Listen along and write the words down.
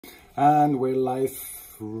And we're live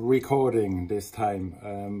recording this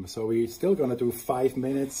time. So we're still gonna do 5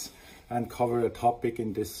 minutes and cover a topic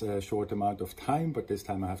in this short amount of time, but this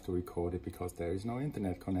time I have to record it because there is no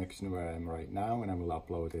internet connection where I am right now, and I will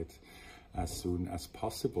upload it as soon as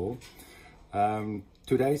possible.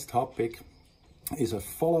 Today's topic is a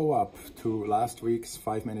follow-up to last week's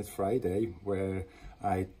 5 Minutes Friday, where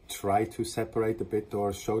I try to separate a bit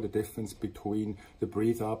or show the difference between the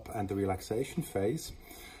breathe up and the relaxation phase.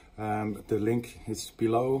 The link is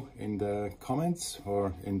below in the comments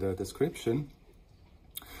or in the description.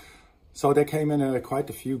 So there came in quite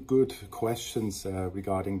a few good questions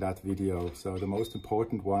regarding that video. So the most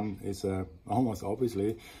important one is almost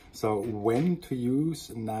obviously, so when to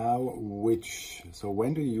use now which? So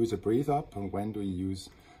when do you use a breathe up and when do you use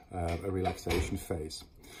a relaxation phase?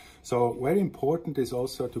 So very important is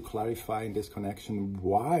also to clarify in this connection,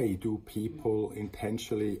 why do people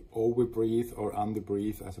intentionally overbreathe or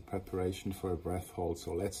underbreathe as a preparation for a breath hold?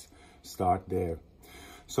 So let's start there.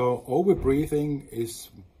 So overbreathing is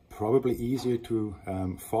probably easier to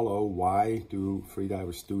follow. Why do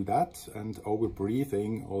freedivers do that? And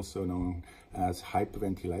overbreathing, also known as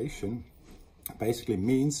hyperventilation, basically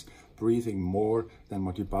means breathing more than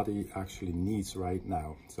what your body actually needs right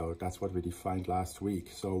now. So that's what we defined last week.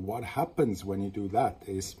 So what happens when you do that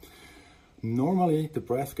is normally the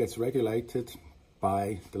breath gets regulated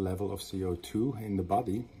by the level of CO2 in the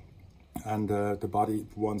body, and the body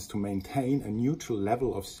wants to maintain a neutral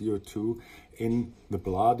level of CO2 in the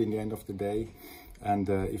blood in the end of the day. And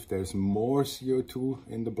if there's more CO2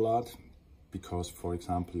 in the blood, because, for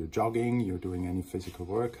example, you're jogging, you're doing any physical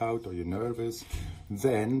workout, or you're nervous,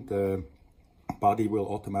 then the body will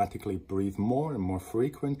automatically breathe more and more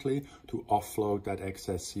frequently to offload that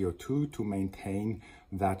excess CO2 to maintain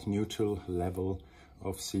that neutral level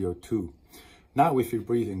of CO2. Now, if you're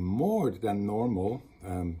breathing more than normal,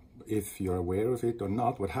 if you're aware of it or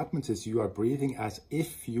not, what happens is you are breathing as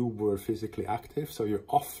if you were physically active. So you're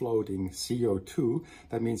offloading CO2.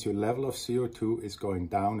 That means your level of CO2 is going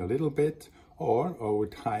down a little bit, or over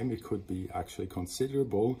time it could be actually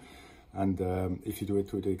considerable. And if you do it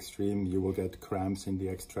to the extreme, you will get cramps in the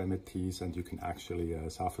extremities, and you can actually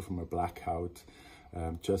suffer from a blackout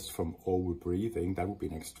just from over breathing. That would be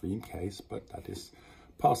an extreme case, but that is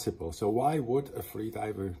possible. So why would a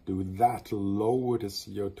freediver do that, lower the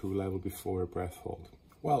CO2 level before a breath hold?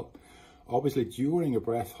 Well, obviously during a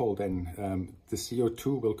breath hold, then the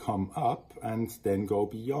CO2 will come up and then go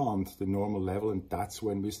beyond the normal level, and that's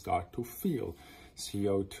when we start to feel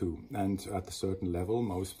CO2. And at a certain level,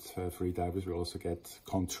 most freedivers will also get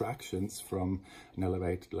contractions from an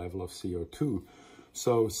elevated level of CO2.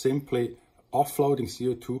 So simply offloading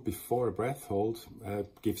CO2 before a breath hold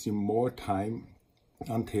gives you more time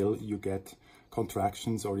until you get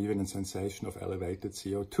contractions or even a sensation of elevated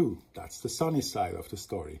CO2. That's the sunny side of the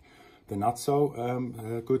story. The not so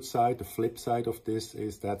good side, the flip side of this,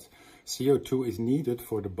 is that CO2 is needed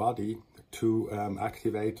for the body to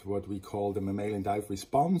activate what we call the mammalian dive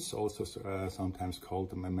response, also sometimes called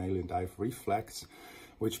the mammalian dive reflex,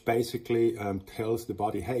 which basically tells the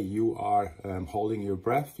body, hey, you are holding your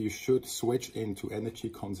breath, you should switch into energy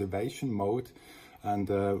conservation mode and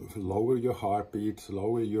lower your heartbeat,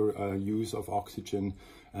 lower your use of oxygen,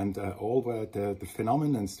 and all the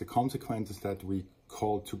phenomena, the consequences that we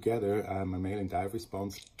call together mammalian dive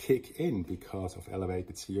response kick in because of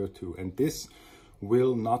elevated CO2. And this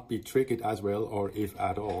will not be triggered as well, or if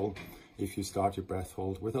at all, if you start your breath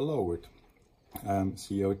hold with a lowered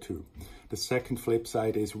CO2. The second flip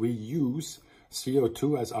side is we use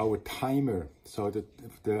CO2 as our timer, so that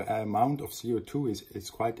the amount of CO2 is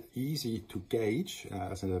quite easy to gauge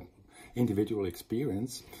as an individual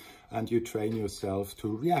experience, and you train yourself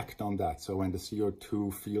to react on that. So when the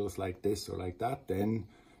CO2 feels like this or like that, then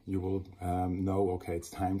you will know, okay, it's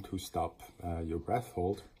time to stop your breath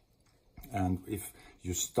hold. And if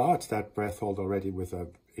you start that breath hold already with an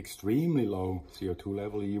extremely low CO2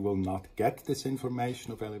 level, you will not get this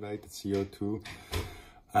information of elevated CO2.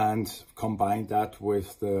 And combine that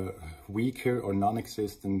with the weaker or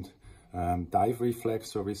non-existent dive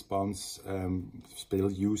reflex or response, still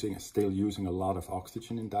using a lot of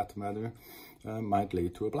oxygen in that manner, might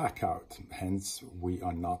lead to a blackout. Hence, we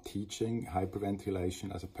are not teaching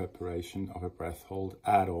hyperventilation as a preparation of a breath hold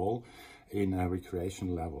at all in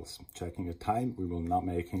recreation levels. Checking the time, we will not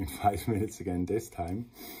make it 5 minutes again this time.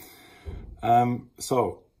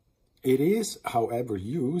 So it is, however,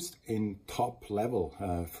 used in top level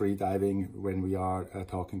freediving when we are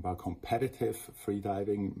talking about competitive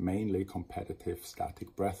freediving, mainly competitive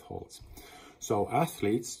static breath holds. So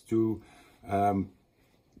athletes do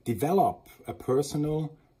develop a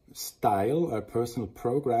personal style, a personal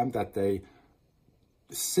program that they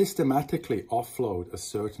systematically offload a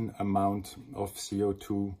certain amount of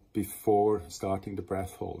CO2 before starting the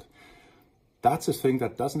breath hold. That's a thing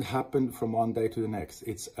that doesn't happen from one day to the next.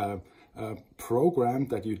 It's a program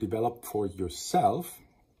that you develop for yourself,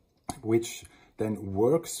 which then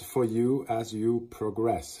works for you as you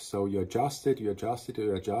progress. So you adjust it, you adjust it,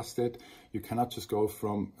 you adjust it. You cannot just go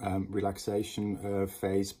from relaxation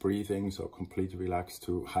phase breathing, so completely relaxed,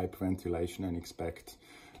 to hyperventilation and expect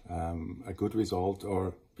a good result,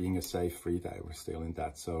 or being a safe freediver still in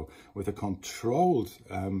that. So with a controlled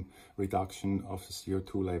reduction of the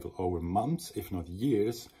CO2 level over months, if not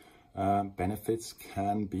years, benefits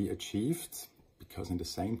can be achieved, because in the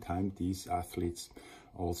same time these athletes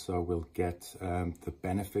also will get the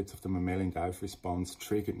benefits of the mammalian dive response,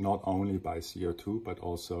 triggered not only by CO2, but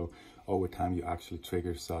also over time you actually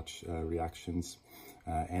trigger such reactions,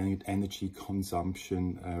 energy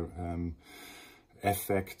consumption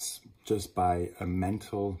effects, just by a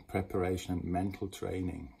mental preparation and mental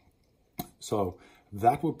training. So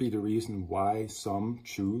that would be the reason why some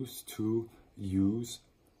choose to use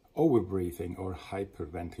overbreathing or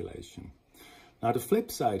hyperventilation. Now the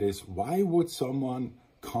flip side is, why would someone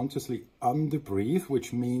consciously underbreathe,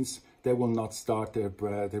 which means they will not start their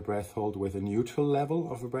breath hold with a neutral level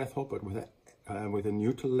of a breath hold, but with a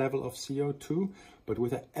neutral level of CO2, but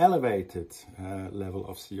with an elevated level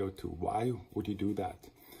of CO2. Why would you do that?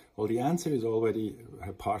 Well, the answer is already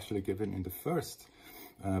partially given in the first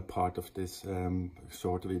part of this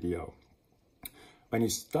short video. When you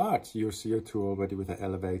start your CO2 already with an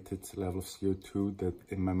elevated level of CO2, the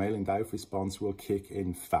mammalian dive response will kick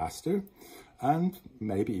in faster and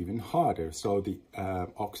maybe even harder. So the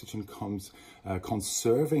oxygen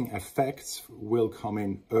conserving effects will come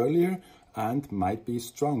in earlier and might be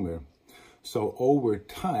stronger. So over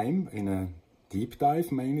time, in a deep dive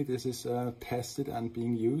mainly, this is tested and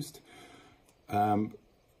being used.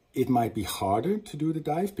 It might be harder to do the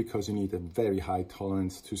dive because you need a very high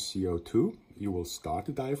tolerance to CO2. You will start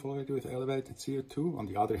the dive already with elevated CO2. On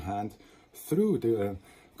the other hand, through the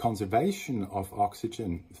conservation of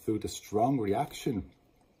oxygen, through the strong reaction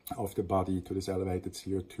of the body to this elevated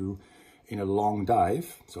CO2 in a long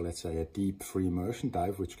dive, so let's say a deep free immersion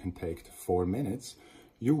dive, which can take 4 minutes,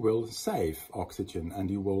 you will save oxygen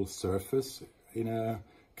and you will surface in a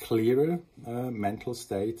clearer mental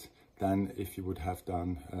state than if you would have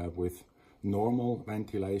done with normal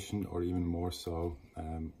ventilation, or even more so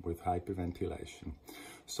with hyperventilation.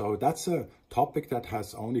 So that's a topic that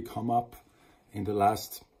has only come up in the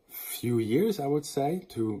last few years, I would say,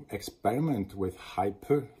 to experiment with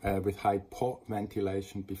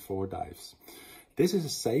hypoventilation before dives. This is a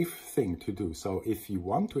safe thing to do. So if you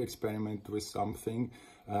want to experiment with something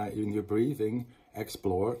in your breathing,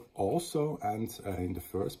 explore also, and in the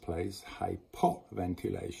first place,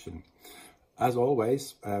 hypoventilation. As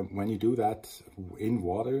always, when you do that in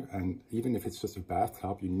water, and even if it's just a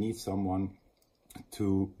bathtub, you need someone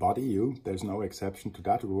to body you. There's no exception to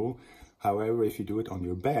that rule. However, if you do it on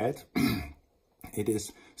your bed, it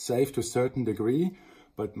is safe to a certain degree,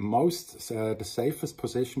 but the safest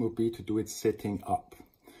position would be to do it sitting up.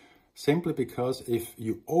 Simply because if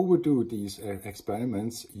you overdo these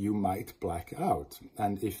experiments, you might black out.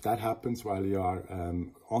 And if that happens while you are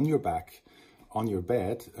on your back, on your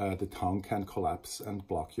bed, the tongue can collapse and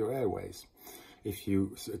block your airways. If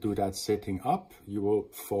you do that sitting up, you will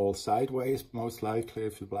fall sideways, most likely,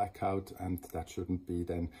 if you black out, and that shouldn't be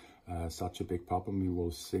then such a big problem. You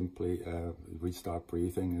will simply restart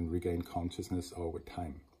breathing and regain consciousness over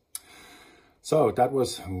time. So that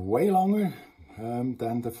was way longer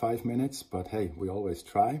than the 5 minutes, but hey, we always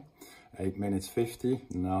try. 8 minutes 50,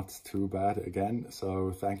 not too bad again.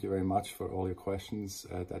 So thank you very much for all your questions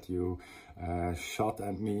that you shot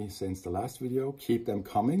at me since the last video. Keep them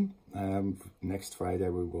coming. Next Friday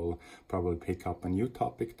we will probably pick up a new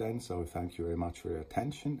topic then. So thank you very much for your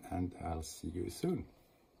attention, and I'll see you soon.